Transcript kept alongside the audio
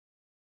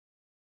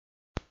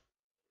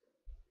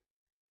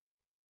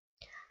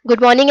Good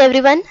morning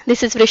everyone,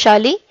 this is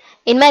Vrushali.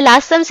 In my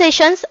last some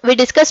sessions, we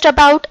discussed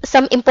about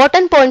some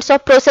important points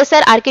of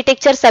processor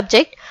architecture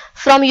subject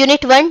from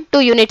Unit 1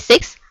 to Unit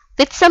 6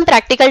 with some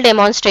practical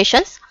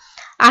demonstrations.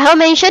 I have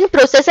mentioned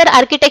processor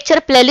architecture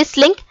playlist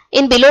link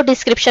in below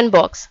description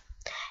box.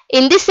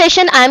 In this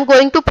session, I am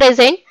going to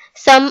present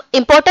some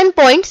important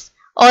points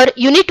or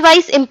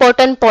unit-wise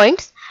important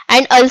points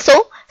and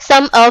also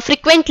some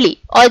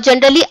frequently or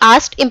generally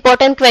asked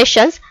important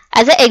questions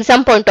as an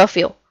exam point of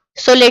view.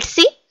 So let's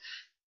see.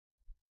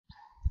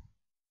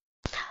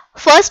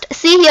 First,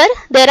 see here,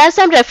 there are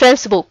some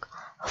reference book.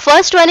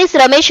 First one is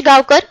Ramesh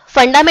Gavkar,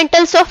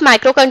 Fundamentals of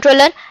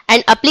Microcontroller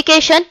and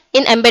Application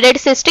in Embedded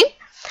System.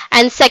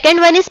 And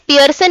second one is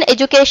Pearson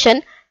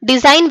Education,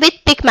 Design with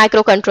PIC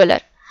Microcontroller.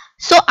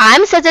 So I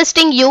am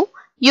suggesting you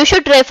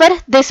should refer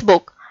this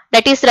book.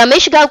 That is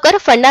Ramesh Gavkar,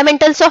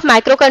 Fundamentals of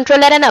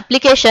Microcontroller and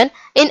Application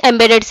in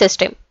Embedded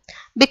System.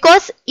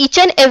 Because each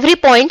and every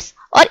points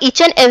or each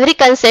and every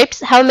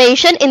concepts have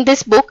mentioned in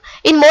this book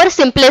in more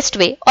simplest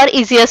way or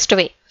easiest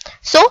way.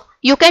 So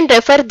you can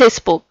refer this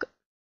book.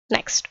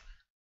 Next.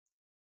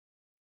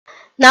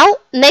 Now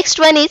next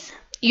one is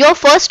your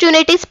first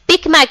unit is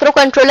PIC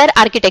Microcontroller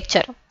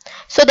Architecture.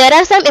 So there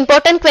are some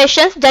important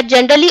questions that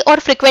generally or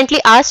frequently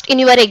asked in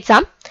your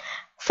exam.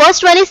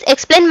 First one is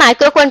explain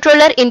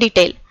microcontroller in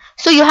detail.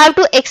 So you have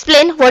to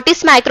explain what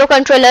is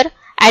microcontroller,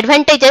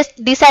 advantages,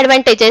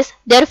 disadvantages,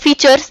 their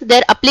features,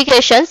 their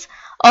applications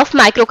of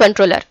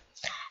microcontroller.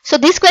 So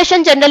this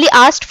question generally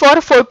asked for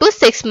 4 to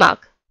 6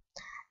 mark.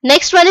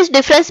 Next one is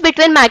difference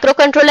between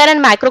microcontroller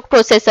and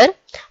microprocessor.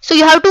 So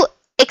you have to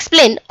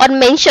explain or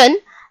mention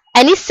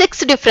any 6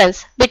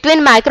 difference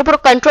between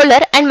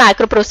microcontroller and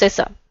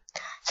microprocessor.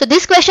 So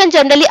this question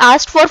generally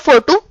asked for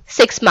 4 to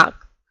 6 mark.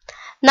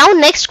 Now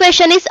next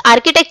question is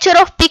architecture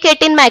of PIC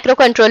 18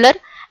 microcontroller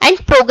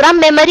and program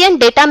memory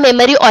and data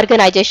memory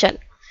organization.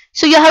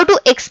 So you have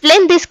to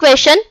explain this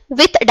question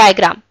with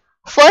diagram.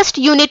 First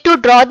you need to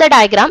draw the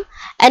diagram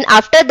and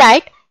after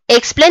that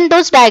explain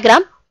those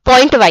diagram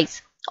point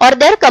wise or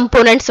their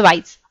components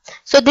wise.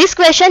 So this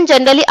question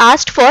generally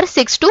asked for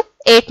 6 to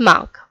 8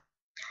 mark.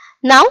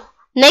 Now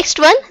next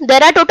one,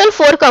 there are total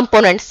 4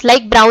 components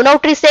like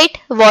Brownout reset,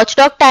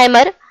 Watchdog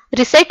timer,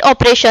 reset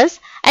operations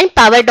and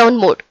power down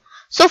mode.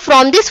 So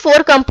from these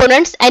 4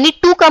 components, any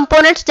 2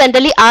 components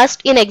generally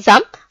asked in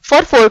exam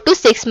for 4 to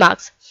 6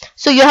 marks.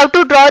 So you have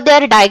to draw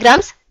their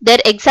diagrams, their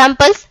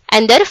examples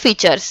and their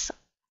features.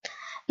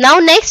 Now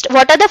next,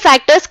 what are the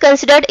factors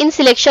considered in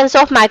selections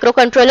of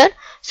microcontroller?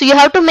 So you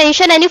have to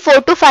mention any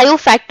 4 to 5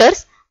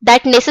 factors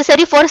that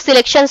necessary for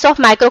selections of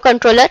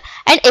microcontroller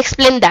and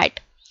explain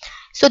that.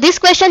 So this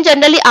question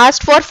generally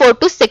asked for 4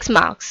 to 6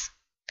 marks.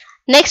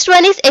 Next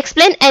one is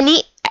explain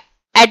any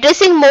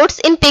addressing modes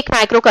in PIC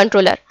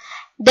microcontroller.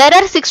 There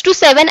are 6 to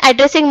 7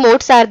 addressing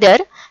modes are there.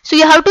 So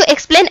you have to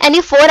explain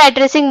any 4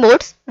 addressing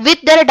modes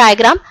with their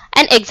diagram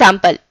and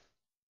example.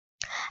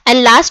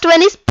 And last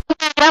one is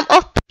diagram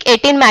of PIC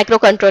 18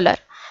 microcontroller.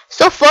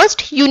 So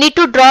first you need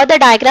to draw the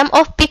diagram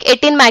of PIC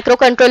 18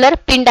 microcontroller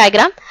pin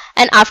diagram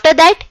and after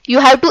that you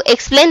have to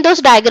explain those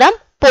diagram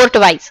port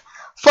wise.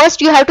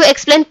 First you have to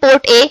explain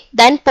port A,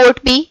 then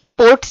port B,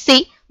 port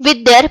C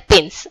with their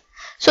pins.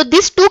 So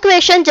these 2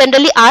 questions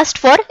generally asked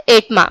for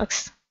 8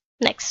 marks.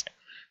 Next.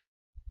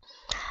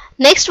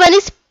 Next one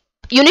is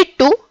unit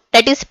 2,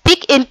 that is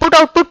PIC input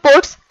output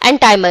ports and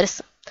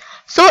timers.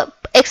 So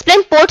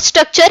explain port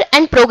structure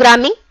and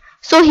programming.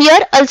 So here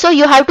also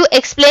you have to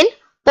explain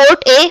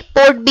port A,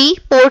 port B,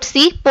 port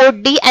C,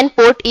 port D and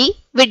port E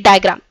with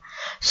diagram.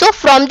 So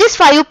from these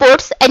 5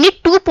 ports, any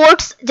 2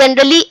 ports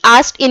generally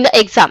asked in the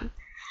exam.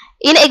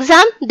 In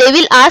exam, they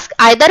will ask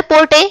either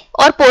port A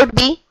or port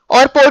B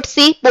or port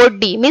C, port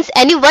D. Means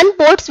any 1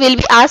 ports will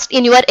be asked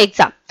in your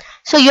exam.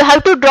 So you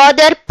have to draw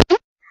their pin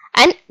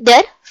and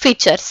their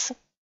features.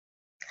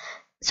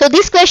 So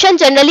this question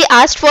generally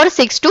asked for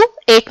 6 to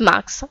 8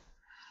 marks.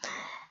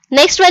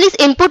 Next one is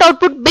input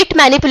output bit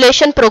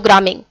manipulation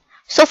programming.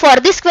 So for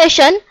this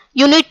question,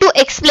 you need to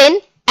explain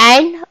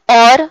AND,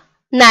 OR,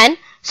 NAND.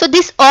 So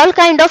this all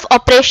kind of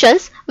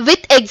operations with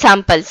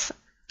examples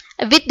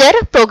with their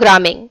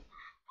programming.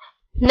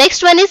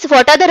 Next one is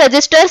what are the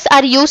registers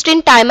are used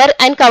in timer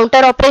and counter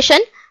operation.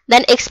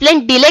 Then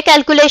explain delay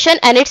calculation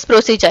and its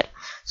procedure.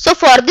 So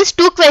for these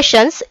 2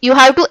 questions, you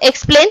have to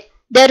explain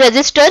their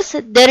registers,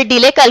 their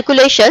delay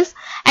calculations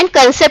and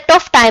concept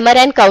of timer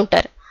and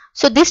counter.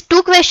 So these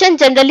 2 questions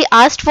generally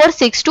asked for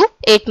 6 to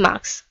 8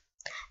 marks.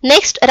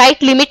 Next,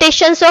 write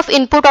limitations of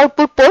input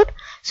output port.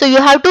 So you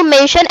have to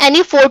mention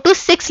any 4 to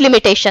 6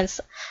 limitations.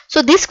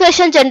 So this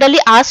question generally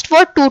asked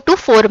for 2 to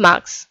 4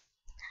 marks.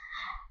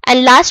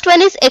 And last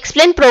one is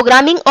explain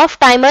programming of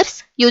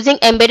timers using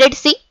embedded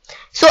C.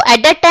 So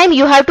at that time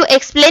you have to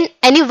explain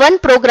any 1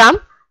 program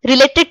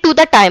related to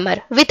the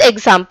timer with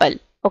example.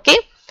 Okay.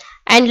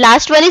 And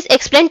last one is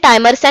explain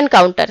timers and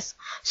counters.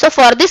 So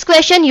for this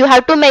question you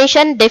have to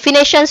mention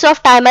definitions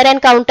of timer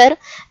and counter,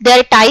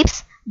 their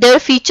types, their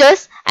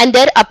features and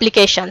their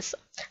applications.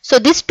 So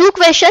these 2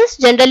 questions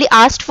generally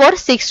asked for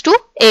 6 to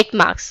 8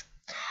 marks.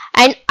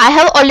 And I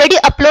have already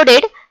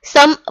uploaded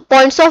some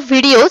points of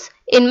videos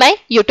in my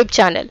YouTube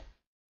channel.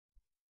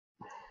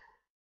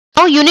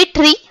 Now unit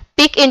 3,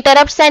 PIC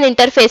interrupts and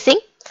interfacing.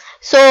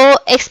 So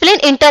explain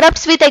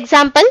interrupts with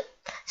example.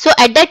 So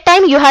at that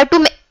time you have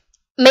to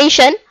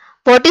mention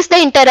what is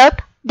the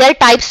interrupt, their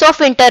types of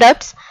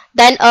interrupts,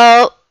 then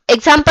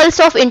examples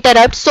of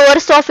interrupts,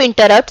 source of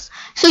interrupts.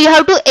 So you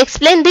have to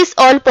explain these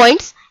all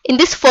points in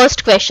this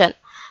first question.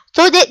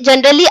 So they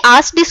generally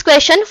ask this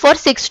question for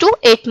 6 to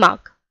 8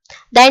 mark.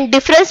 Then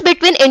difference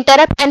between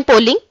interrupt and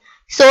polling.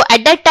 So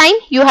at that time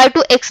you have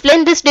to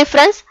explain this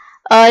difference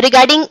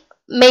regarding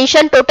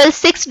mention total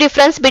 6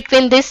 difference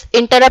between this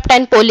interrupt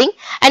and polling,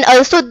 and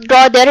also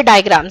draw their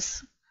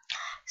diagrams.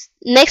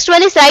 Next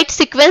one is write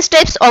sequence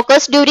steps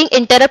occurs during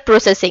interrupt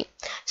processing.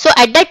 So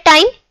at that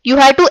time you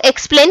have to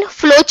explain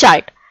flow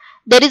chart.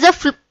 There is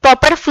a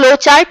proper flow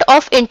chart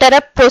of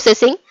interrupt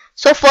processing.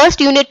 So first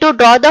you need to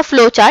draw the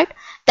flow chart.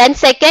 Then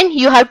second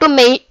you have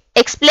to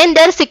explain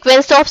their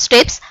sequence of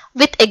steps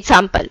with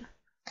example.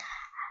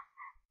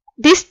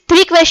 These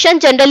 3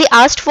 questions generally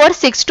asked for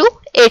 6 to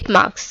 8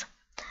 marks.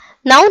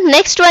 Now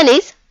next one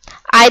is,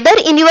 either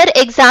in your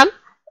exam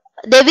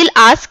they will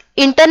ask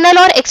internal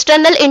or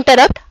external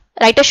interrupt.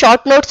 Write a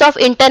short notes of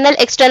internal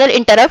external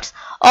interrupts,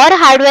 or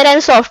hardware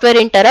and software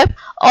interrupt,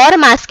 or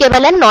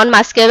maskable and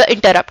non-maskable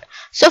interrupt.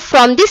 So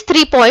from these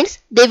 3 points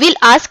they will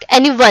ask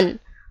any one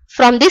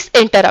from this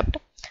interrupt.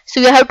 So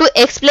you have to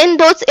explain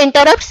those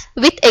interrupts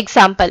with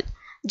example,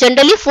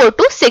 generally 4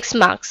 to 6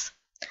 marks.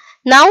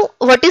 Now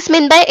what is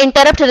meant by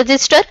interrupt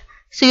register?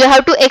 So you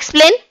have to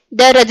explain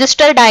the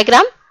register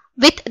diagram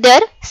with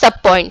their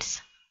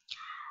subpoints.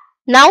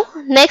 Now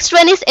next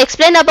one is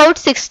explain about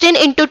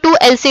 16:2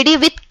 LCD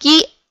with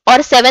key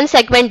or 7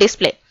 segment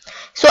display.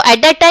 So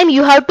at that time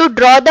you have to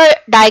draw the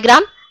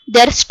diagram,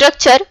 their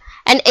structure,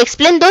 and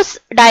explain those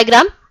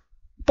diagram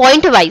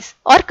point wise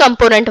or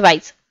component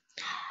wise.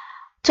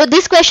 So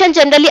this question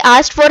generally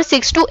asked for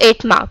 6 to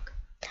 8 mark.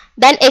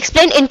 Then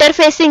explain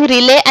interfacing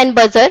relay and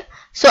buzzer.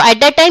 So at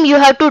that time you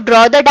have to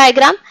draw the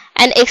diagram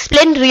and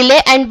explain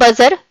relay and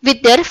buzzer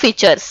with their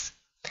features.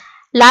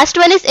 Last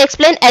one is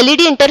explain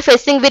LED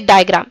interfacing with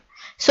diagram.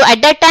 So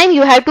at that time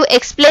you have to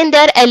explain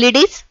their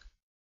LEDs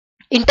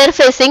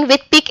interfacing with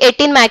PIC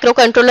 18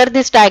 microcontroller,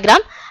 this diagram,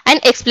 and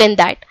explain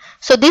that.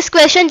 So this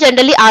question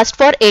generally asked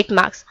for 8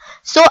 marks.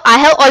 So I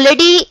have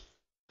already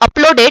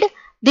uploaded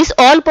these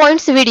all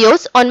points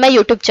videos on my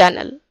YouTube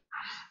channel.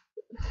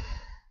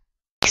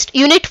 Next,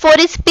 unit 4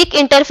 is PIC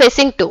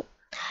interfacing 2.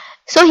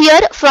 So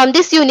here from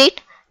this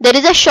unit there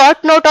is a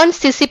short note on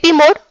CCP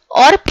mode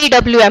or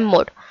PWM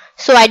mode.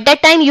 So at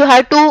that time you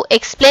have to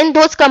explain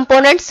those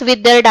components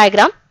with their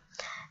diagram.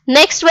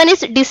 Next one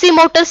is DC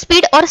motor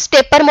speed or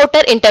stepper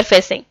motor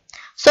interfacing.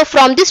 So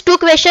from these 2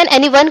 questions,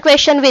 any one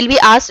question will be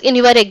asked in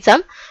your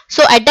exam.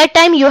 So at that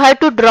time you have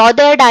to draw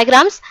their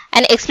diagrams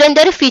and explain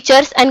their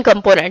features and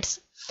components.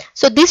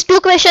 So these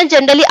 2 questions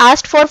generally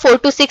asked for 4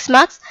 to 6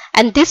 marks,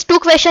 and these 2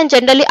 questions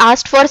generally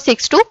asked for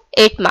 6 to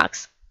 8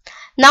 marks.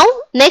 Now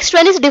next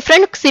one is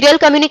different serial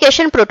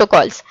communication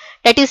protocols,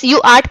 that is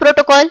UART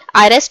protocol,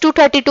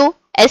 RS-232,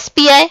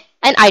 SPI,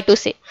 and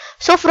I2C.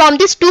 So from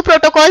these 2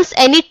 protocols,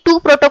 any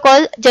 2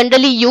 protocol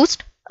generally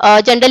used,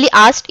 generally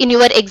asked in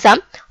your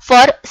exam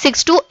for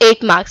 6 to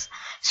 8 marks.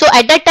 So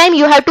at that time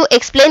you have to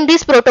explain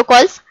these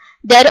protocols,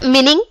 their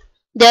meaning,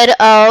 their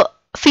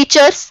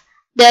features,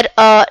 their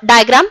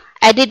diagram.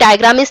 As the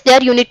diagram is there,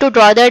 you need to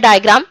draw the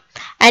diagram,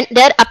 and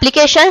their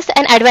applications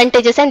and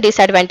advantages and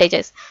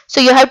disadvantages.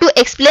 So you have to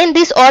explain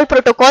these all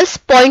protocols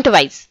point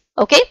wise.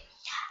 Okay.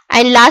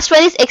 And last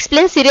one is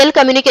explain serial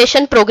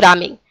communication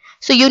programming.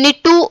 So you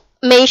need to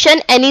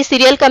mention any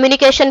serial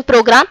communication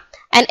program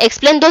and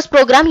explain those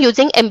program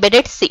using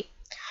embedded C.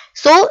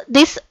 So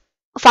this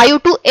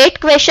 5 to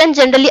 8 question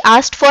generally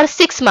asked for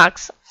 6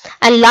 marks,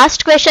 and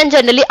last question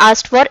generally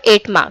asked for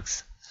 8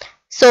 marks.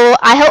 So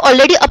I have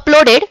already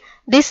uploaded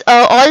this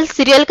all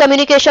serial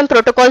communication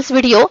protocols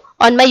video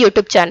on my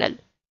YouTube channel.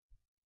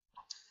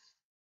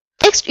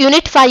 Next,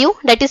 unit 5,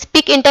 that is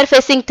PIC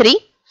interfacing 3.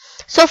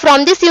 So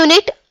from this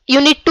unit you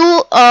need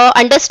to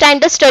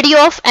understand the study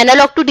of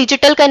analog to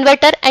digital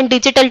converter and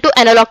digital to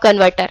analog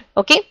converter.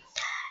 Okay,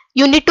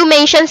 you need to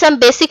mention some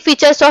basic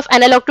features of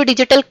analog to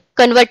digital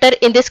converter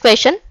in this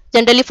question,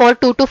 generally for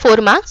 2 to 4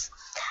 marks.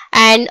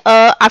 And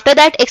after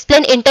that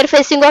explain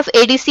interfacing of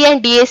ADC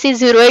and DAC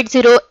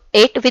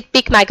 0808 with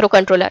PIC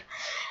microcontroller.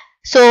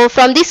 So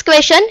from this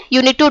question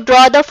you need to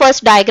draw the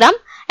first diagram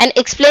and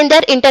explain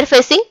their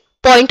interfacing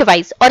point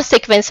wise or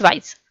sequence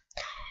wise.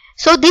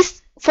 So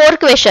this 4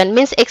 question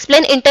means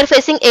explain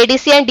interfacing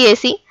ADC and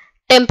DAC,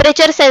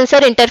 temperature sensor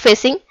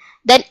interfacing,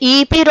 then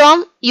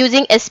EEPROM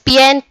using SPI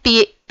and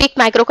PIC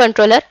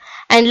microcontroller,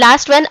 and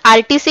last one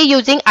RTC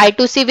using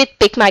I2C with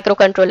PIC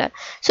microcontroller.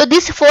 So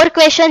these 4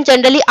 questions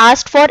generally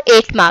asked for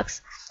 8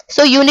 marks.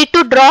 So you need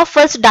to draw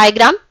first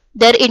diagram,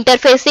 their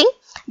interfacing,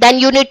 then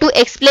you need to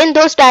explain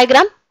those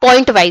diagram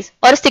point wise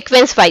or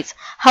sequence wise,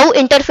 how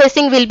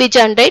interfacing will be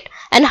generated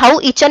and how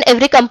each and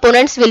every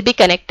components will be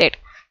connected.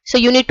 So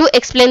you need to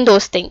explain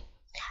those things.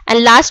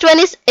 And last one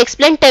is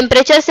explain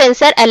temperature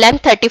sensor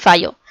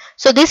LM35.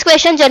 So this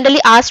question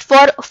generally asked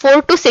for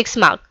 4 to 6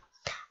 marks.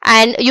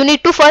 And you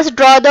need to first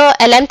draw the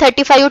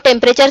LM35U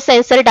temperature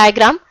sensor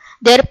diagram,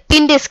 their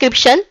pin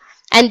description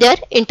and their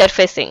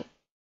interfacing.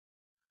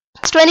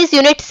 Next one is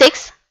unit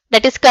 6,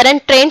 that is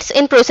current trends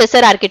in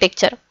processor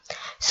architecture.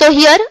 So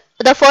here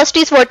the first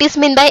is what is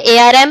meant by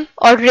ARM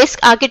or RISC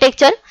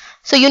architecture.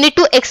 So you need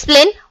to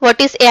explain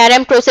what is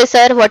ARM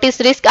processor, what is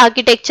RISC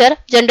architecture,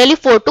 generally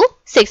 4 to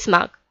 6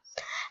 marks.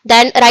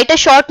 Then write a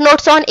short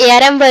notes on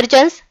ARM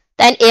versions,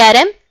 then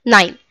ARM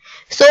 9.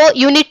 So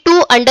you need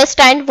to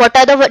understand what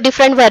are the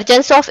different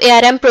versions of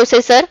ARM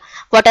processor,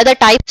 what are the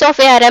types of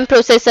ARM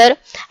processor,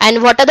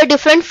 and what are the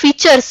different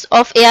features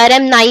of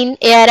ARM 9,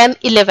 ARM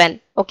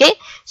 11. Okay,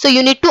 so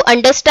you need to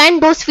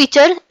understand those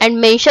features and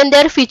mention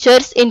their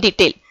features in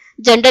detail,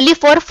 generally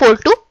for 4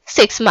 to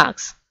 6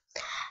 marks.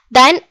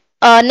 Then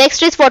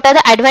next is what are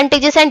the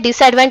advantages and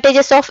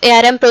disadvantages of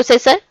ARM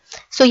processor.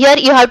 So here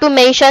you have to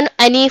mention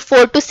any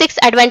 4 to 6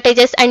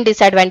 advantages and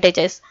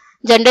disadvantages,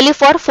 generally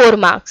for 4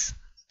 marks.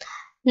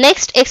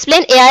 Next,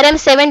 explain ARM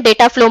 7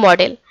 data flow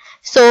model.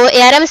 So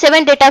ARM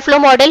 7 data flow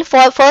model,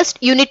 for first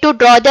you need to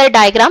draw their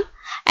diagram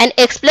and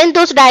explain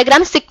those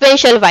diagrams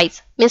sequential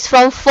wise, means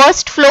from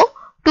first flow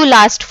to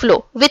last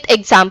flow with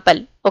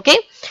example. Okay,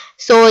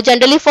 so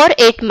generally for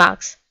 8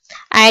 marks.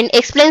 And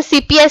explain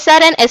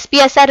CPSR and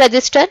SPSR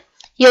register.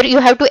 Here you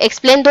have to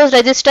explain those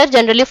registers,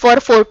 generally for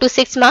 4 to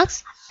 6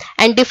 marks.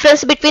 And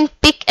difference between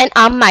PIC and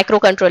ARM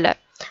microcontroller.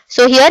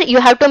 So here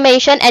you have to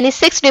mention any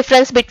 6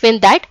 difference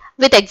between that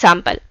with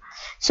example.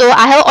 So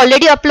I have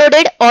already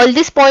uploaded all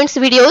these points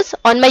videos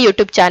on my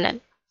YouTube channel.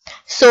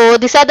 So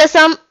these are the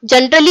some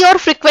generally or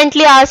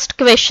frequently asked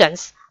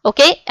questions,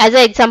 okay, as an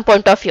exam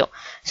point of view.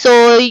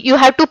 So you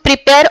have to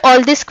prepare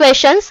all these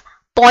questions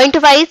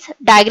point wise,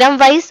 diagram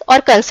wise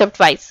or concept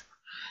wise.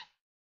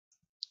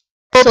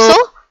 So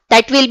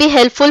that will be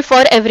helpful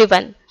for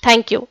everyone.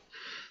 Thank you.